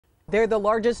They're the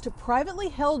largest privately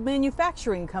held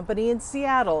manufacturing company in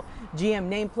Seattle. GM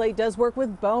nameplate does work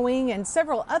with Boeing and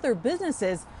several other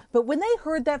businesses. But when they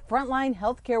heard that frontline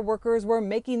healthcare workers were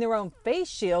making their own face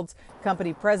shields,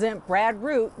 company president Brad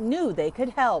Root knew they could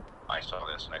help. I saw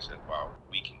this and I said, wow,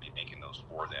 we can be making those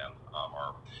for them.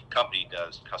 Our company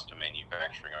does custom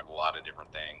manufacturing of a lot of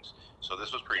different things. So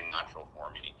this was pretty natural for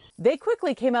me. They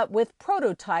quickly came up with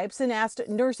prototypes and asked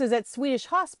nurses at Swedish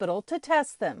Hospital to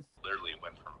test them. Literally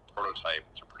went from prototype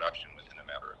to production within a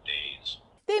matter of days.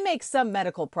 They make some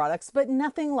medical products, but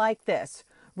nothing like this.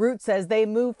 Root says they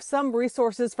moved some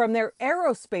resources from their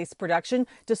aerospace production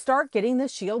to start getting the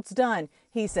shields done.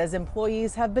 He says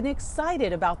employees have been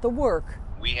excited about the work.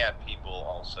 We had people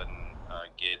all of a sudden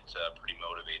get pretty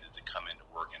motivated to come into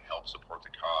work and help support the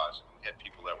cause. We had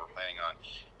people that were planning on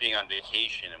being on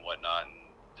vacation and whatnot and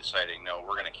deciding, no,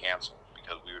 we're going to cancel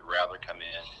because we would rather come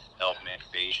in, help make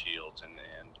face shields and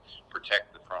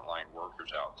protect the frontline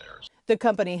workers out there. The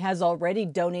company has already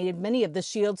donated many of the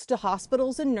shields to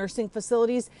hospitals and nursing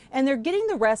facilities, and they're getting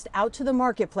the rest out to the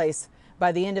marketplace.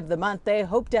 By the end of the month, they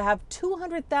hope to have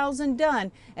 200,000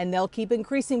 done, and they'll keep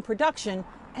increasing production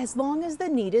as long as the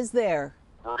need is there.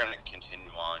 We're going to continue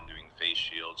on doing face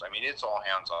shields. I mean, it's all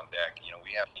hands on deck. You know,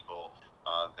 we have people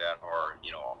that are,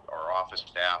 our office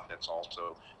staff that's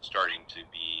also starting to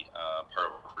be part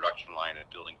of our production line at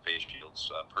building face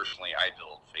shields. Personally, I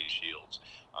build face shields.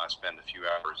 I spend a few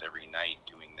hours every night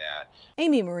doing that.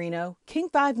 Amy Marino, King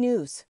 5 News.